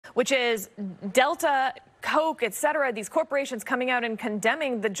which is Delta, Coke, et cetera, these corporations coming out and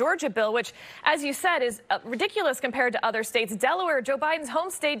condemning the Georgia bill, which, as you said, is ridiculous compared to other states. Delaware, Joe Biden's home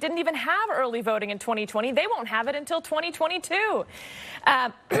state, didn't even have early voting in 2020. They won't have it until 2022.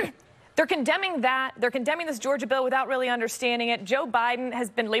 They're condemning that. They're condemning this Georgia bill without really understanding it. Joe Biden has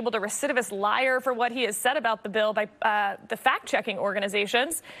been labeled a recidivist liar for what he has said about the bill by the fact-checking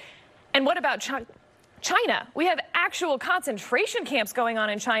organizations. And what about China? We have actual concentration camps going on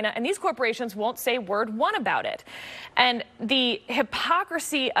in China, and these corporations won't say word one about it. And the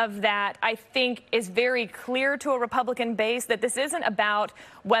hypocrisy of that, I think, is very clear to a Republican base, that this isn't about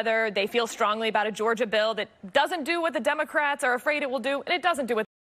whether they feel strongly about a Georgia bill that doesn't do what the Democrats are afraid it will do, and it doesn't do what